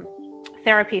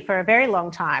therapy for a very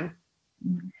long time,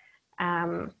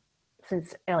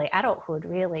 since early adulthood,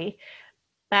 really.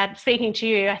 But speaking to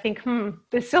you, I think,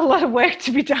 there's still a lot of work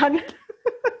to be done.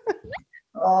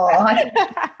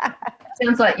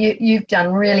 Sounds like you've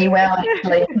done really well,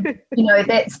 actually. You know,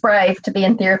 that's brave to be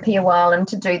in therapy a while and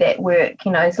to do that work.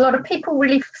 You know, there's a lot of people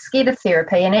really scared of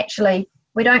therapy, and actually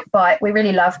We don't bite. We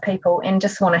really love people and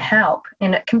just want to help.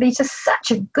 And it can be just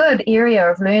such a good area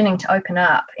of learning to open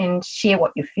up and share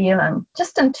what you're feeling.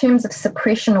 Just in terms of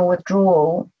suppression or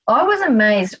withdrawal, I was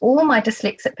amazed. All my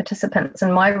dyslexic participants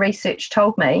in my research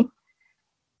told me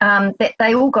that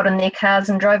they all got in their cars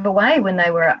and drove away when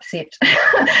they were upset.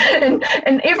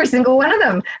 and every single one of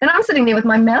them. And I'm sitting there with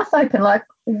my mouth open like,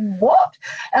 what?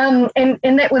 And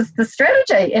that was the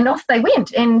strategy. And off they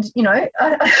went. And, you know,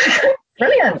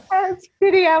 brilliant. It's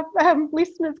pretty. Our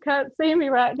listeners can't see me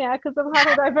right now because I'm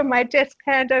huddled over my desk,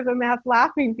 hand over mouth,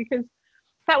 laughing because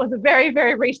that was a very,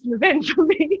 very recent event for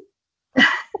me.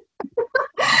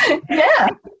 Yeah.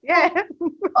 Yeah.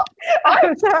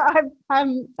 I'm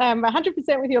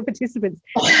 100% with your participants.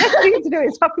 The best thing to do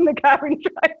is hop in the car and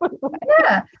drive away.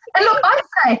 Yeah. And look,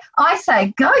 I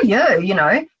say, go you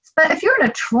know. But if you're in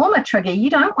a trauma trigger, you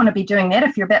don't want to be doing that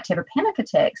if you're about to have a panic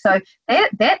attack. So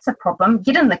that's a problem.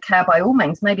 Get in the car by all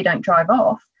means. Maybe don't drive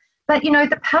off. But, you know,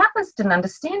 the partners didn't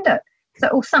understand it. So,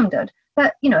 or some did.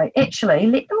 But, you know, actually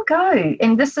let them go.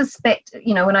 And this is back to,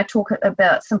 you know, when I talk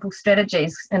about simple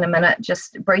strategies in a minute,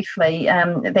 just briefly,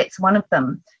 that's one of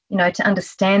them, you know, to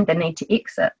understand the need to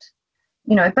exit.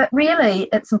 You know, but really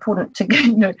it's important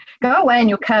to go away in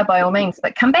your car by all means,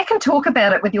 but come back and talk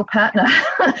about it with your partner.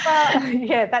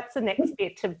 Yeah, that's the next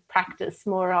bit to practice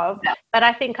more of. Yeah. But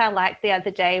I think I liked the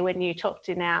other day when you talked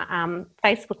in our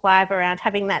Facebook Live around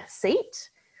having that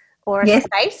seat or a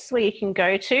space where you can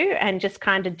go to and just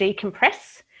kind of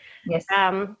decompress. Yes.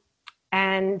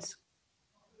 And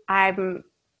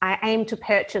I aim to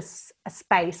purchase a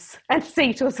space, a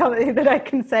seat or something that I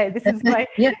can say, this is my...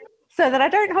 Yeah. So that I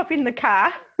don't hop in the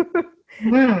car,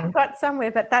 but somewhere.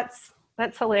 But that's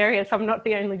hilarious. I'm not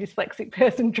the only dyslexic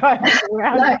person driving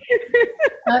around.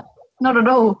 No, not at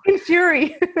all. In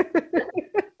fury.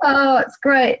 Oh, it's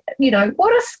great. You know,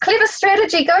 what a clever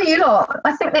strategy. Go you lot.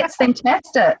 I think that's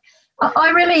fantastic.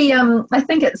 I really, I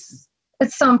think it's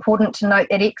so important to note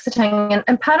that exiting,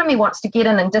 and part of me wants to get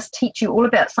in and just teach you all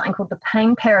about something called the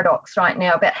pain paradox right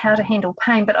now, about how to handle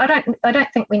pain, but I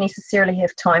don't think we necessarily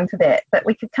have time for that, but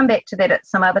we could come back to that at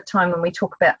some other time when we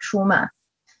talk about trauma.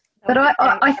 But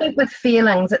I think with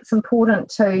feelings, it's important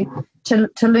to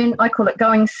learn, I call it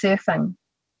going surfing,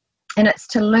 and it's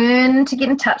to learn to get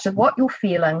in touch with what you're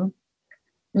feeling,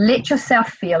 let yourself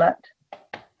feel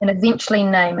it, and eventually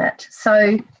name it.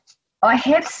 So I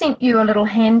have sent you a little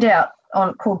handout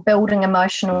called Building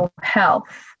Emotional Health,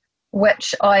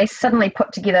 which I suddenly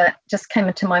put together, just came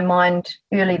into my mind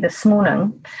early this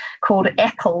morning, called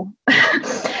APPLE,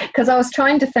 because I was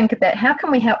trying to think about how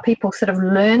can we help people sort of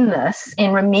learn this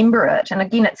and remember it. And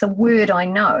again, it's a word I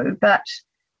know, but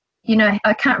you know,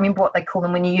 I can't remember what they call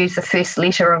them when you use the first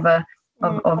letter of a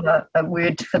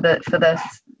word for the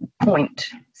point.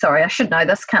 Sorry, I should know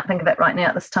this. Can't think of it right now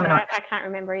at this time of night. I can't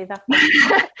remember either.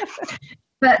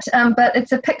 But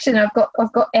it's a picture, and I've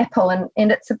got APPLE,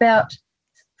 and it's about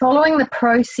following the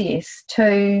process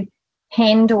to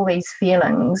handle these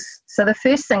feelings. So the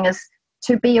first thing is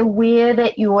to be aware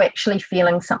that you're actually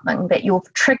feeling something, that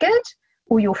you've triggered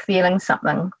or you're feeling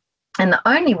something. And the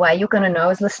only way you're going to know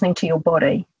is listening to your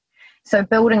body. So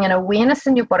building an awareness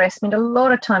in your body. I spend a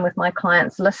lot of time with my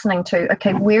clients listening to,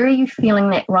 okay, where are you feeling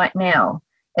that right now?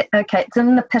 Okay, it's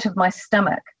in the pit of my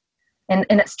stomach. And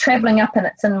it's travelling up and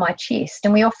it's in my chest.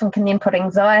 And we often can then put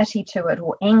anxiety to it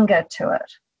or anger to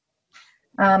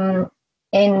it.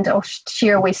 And I'll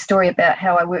share a wee story about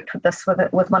how I worked with this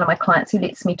with one of my clients who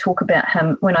lets me talk about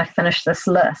him when I finish this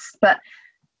list. But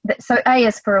so A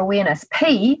is for awareness.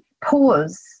 P,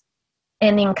 pause,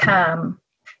 and then calm.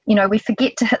 You know, we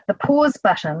forget to hit the pause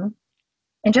button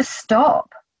and just stop.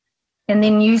 And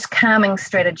then use calming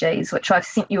strategies, which I've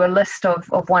sent you a list of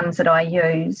ones that I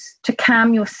use to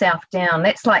calm yourself down.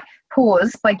 That's like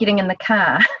pause by getting in the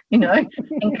car, you know,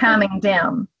 and calming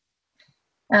down.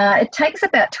 It takes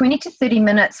about 20 to 30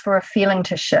 minutes for a feeling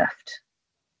to shift.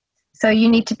 So you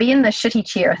need to be in the shitty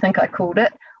chair, I think I called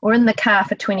it, or in the car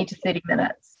for 20 to 30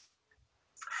 minutes.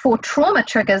 For trauma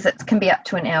triggers, it can be up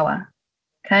to an hour.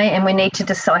 Okay, and we need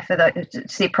to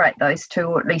separate those two,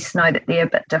 or at least know that they're a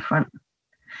bit different.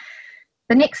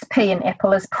 The next P in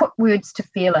APPLE is put words to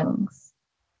feelings.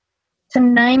 To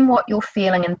name what you're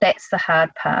feeling, and that's the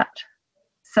hard part.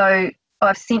 So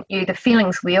I've sent you the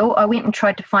feelings wheel. I went and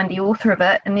tried to find the author of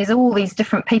it, and there's all these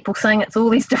different people saying it's all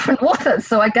these different authors.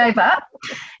 So I gave up,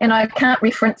 and I can't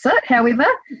reference it. However,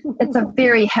 it's a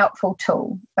very helpful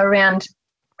tool around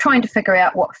trying to figure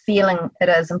out what feeling it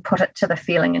is and put it to the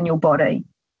feeling in your body.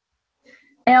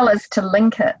 L is to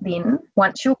link it then.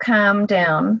 Once you're calmed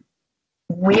down,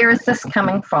 where is this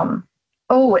coming from?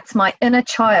 Oh, it's my inner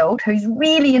child who's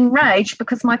really enraged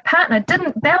because my partner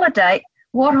didn't validate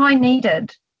what I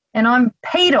needed, and I'm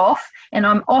peed off and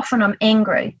I'm off and I'm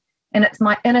angry. And it's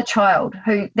my inner child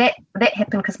who that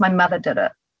happened because my mother did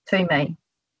it to me,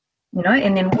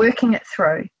 and then working it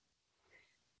through.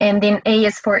 And then E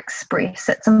is for express.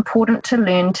 It's important to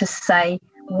learn to say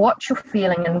what you're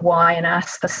feeling and why, and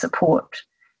ask for support.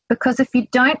 Because if you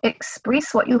don't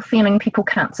express what you're feeling, people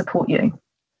can't support you.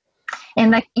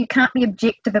 And you can't be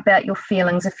objective about your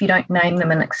feelings if you don't name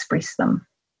them and express them.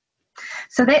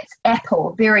 So that's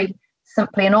apple, very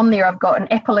simply. And on there I've got an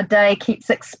apple a day keeps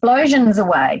explosions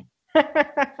away. So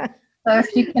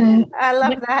if you can... I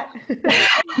love that.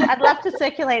 I'd love to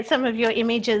circulate some of your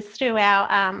images through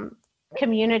our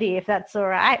community, if that's all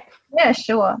right. Yeah,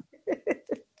 sure.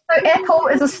 So apple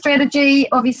is a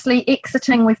strategy, obviously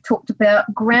exiting we've talked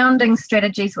about, grounding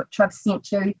strategies which I've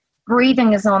sent you.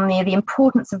 Breathing is on there, the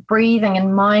importance of breathing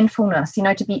and mindfulness,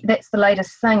 that's the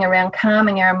latest thing around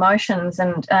calming our emotions.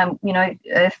 And,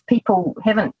 if people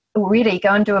haven't already, go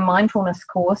and do a mindfulness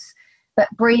course. But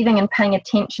breathing and paying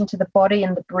attention to the body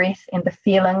and the breath and the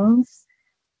feelings.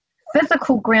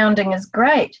 Physical grounding is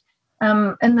great.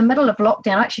 In the middle of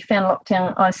lockdown, I actually found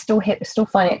lockdown, I still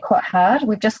find it quite hard.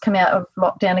 We've just come out of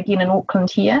lockdown again in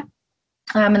Auckland here.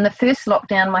 In the first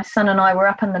lockdown, my son and I were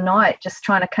up in the night just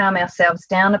trying to calm ourselves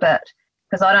down a bit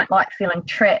because I don't like feeling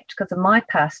trapped because of my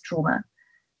past trauma.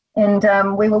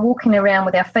 And we were walking around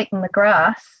with our feet in the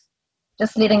grass,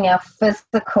 just letting our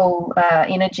physical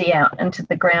energy out into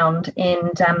the ground,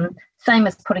 and same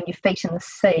as putting your feet in the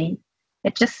sea.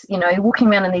 It just, walking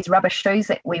around in these rubber shoes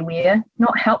that we wear,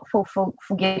 not helpful for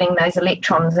getting those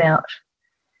electrons out.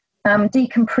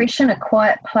 Decompression, a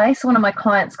quiet place. One of my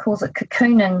clients calls it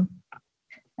cocooning,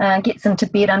 gets into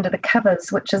bed under the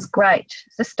covers, which is great.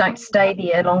 Just don't stay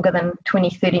there longer than 20,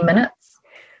 30 minutes.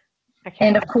 Okay.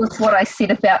 And, of course, what I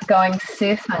said about going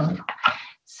surfing.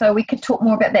 So we could talk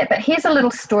more about that. But here's a little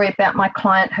story about my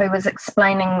client who was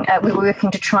explaining, we were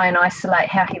working to try and isolate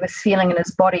how he was feeling in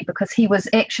his body because he was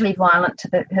actually violent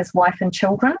to his wife and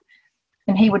children,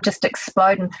 and he would just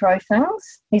explode and throw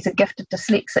things. He's a gifted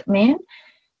dyslexic man.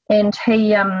 And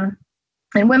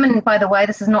and women, by the way,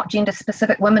 this is not gender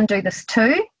specific, women do this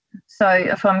too. So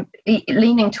if I'm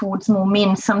leaning towards more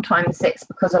men, sometimes that's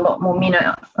because a lot more men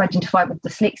identify with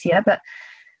dyslexia. But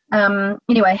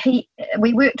anyway,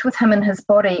 we worked with him in his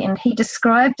body, and he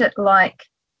described it like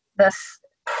this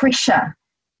pressure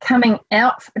coming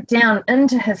out down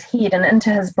into his head and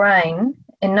into his brain.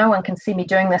 And no one can see me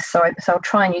doing this, so I'll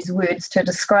try and use words to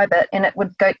describe it. And it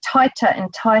would go tighter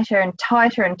and tighter and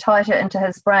tighter and tighter into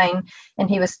his brain. And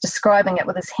he was describing it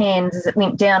with his hands as it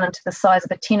went down into the size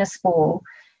of a tennis ball,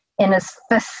 and his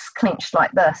fists clenched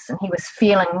like this. And he was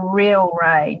feeling real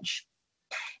rage.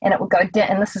 And it would go down,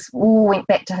 and this is all went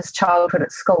back to his childhood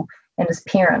at school and his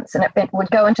parents. And it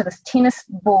would go into this tennis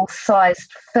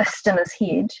ball-sized fist in his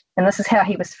head. And this is how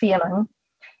he was feeling.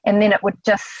 And then it would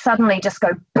just suddenly just go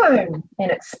boom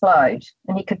and explode.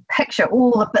 And he could picture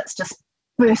all the bits just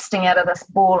bursting out of this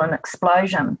ball and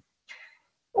explosion.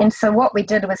 And so what we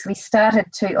did was we started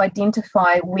to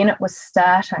identify when it was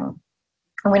starting.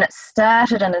 And when it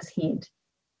started in his head,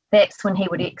 that's when he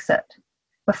would exit,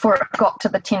 before it got to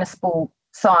the tennis ball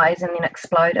size and then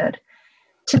exploded.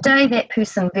 Today, that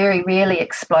person very rarely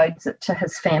explodes it to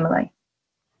his family.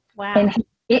 Wow. And he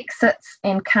exits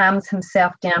and calms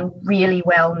himself down really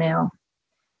well now.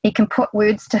 He can put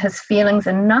words to his feelings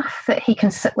enough that he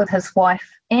can sit with his wife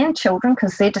and children,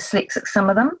 because they're dyslexic, some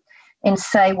of them, and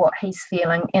say what he's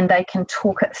feeling, and they can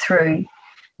talk it through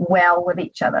well with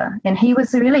each other. And he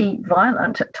was really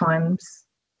violent at times.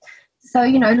 So,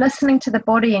 listening to the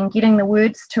body and getting the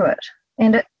words to it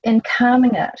and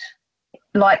calming it,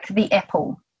 like the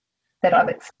apple that I've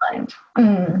explained.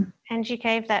 Mm. And you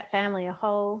gave that family a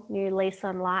whole new lease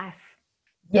on life.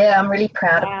 Yeah, I'm really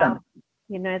proud of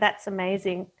them. That's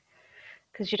amazing,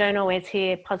 because you don't always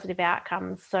hear positive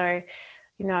outcomes. So,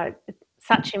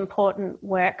 such important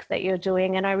work that you're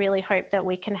doing. And I really hope that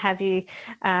we can have you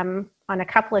on a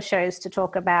couple of shows to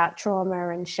talk about trauma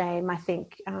and shame. I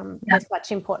think there's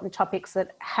such important topics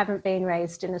that haven't been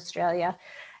raised in Australia.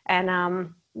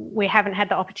 And we haven't had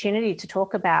the opportunity to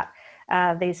talk about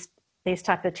these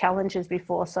type of challenges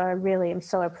before. So I really am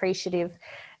so appreciative,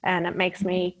 and it makes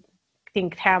me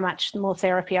think how much more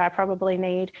therapy I probably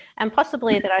need, and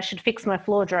possibly that I should fix my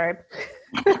floor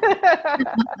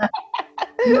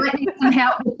You might need some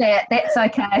help with that. That's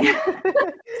okay.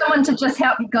 Someone to just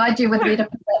help you, guide you with where to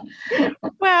put it.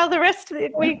 Well, the rest of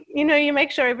it, you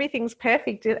make sure everything's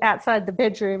perfect outside the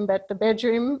bedroom, but the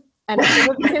bedroom, and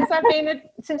since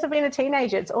I've been a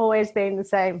teenager, it's always been the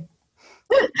same.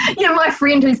 Yeah, my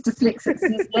friend who's dyslexic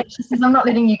says that. She says, I'm not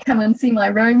letting you come and see my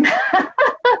room.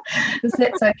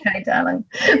 That's okay, darling.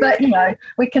 But,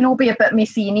 we can all be a bit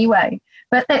messy anyway.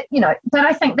 But but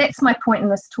I think that's my point in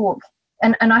this talk.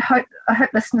 And I hope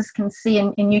listeners can see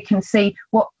and you can see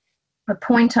what the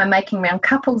point I'm making around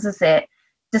couples is that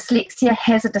dyslexia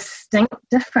has a distinct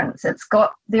difference.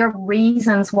 There are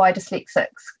reasons why dyslexics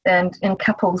and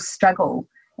couples struggle.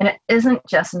 And it isn't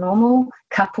just normal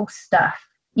couple stuff.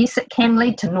 Yes, it can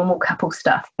lead to normal couple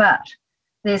stuff, but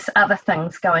there's other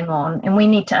things going on, and we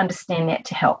need to understand that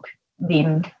to help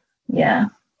them. Yeah.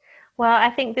 Well, I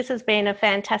think this has been a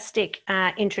fantastic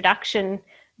introduction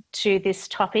to this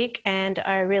topic, and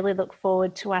I really look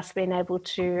forward to us being able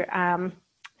to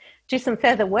do some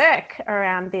further work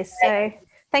around this. So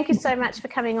thank you so much for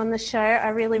coming on the show. I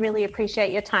really, really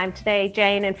appreciate your time today,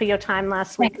 Jane, and for your time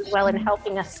last week as well in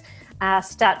helping us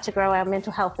start to grow our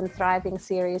Mental Health and Thriving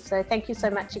series. So thank you so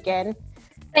much again.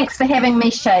 Thanks for having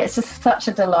me, Shay. It's just such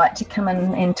a delight to come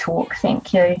in and talk.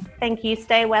 Thank you. Thank you.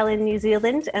 Stay well in New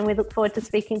Zealand, and we look forward to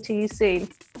speaking to you soon.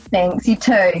 Thanks. You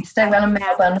too. Stay well in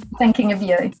Melbourne. Thinking of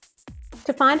you.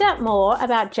 To find out more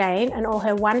about Jane and all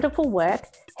her wonderful work,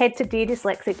 head to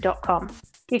deardyslexic.com.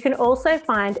 You can also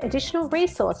find additional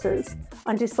resources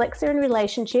on dyslexia and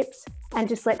relationships and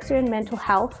dyslexia and mental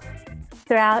health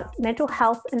through our Mental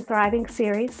Health and Thriving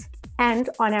series and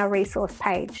on our resource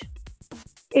page.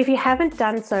 If you haven't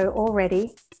done so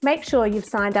already, make sure you've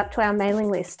signed up to our mailing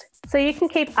list so you can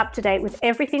keep up to date with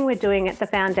everything we're doing at the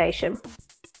Foundation.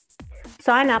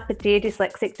 Sign up at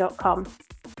deardyslexic.com.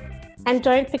 And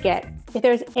don't forget, if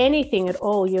there is anything at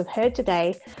all you've heard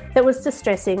today that was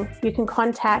distressing, you can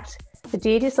contact the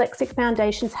Dear Dyslexic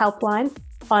Foundation's helpline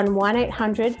on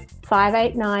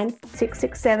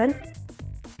 1-800-589-667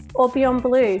 or Beyond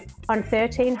Blue on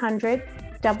 1300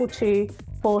 22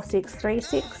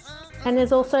 4636. And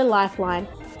there's also Lifeline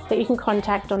that you can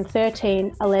contact on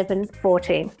 13 11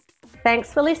 14.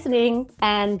 Thanks for listening,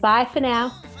 and bye for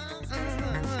now.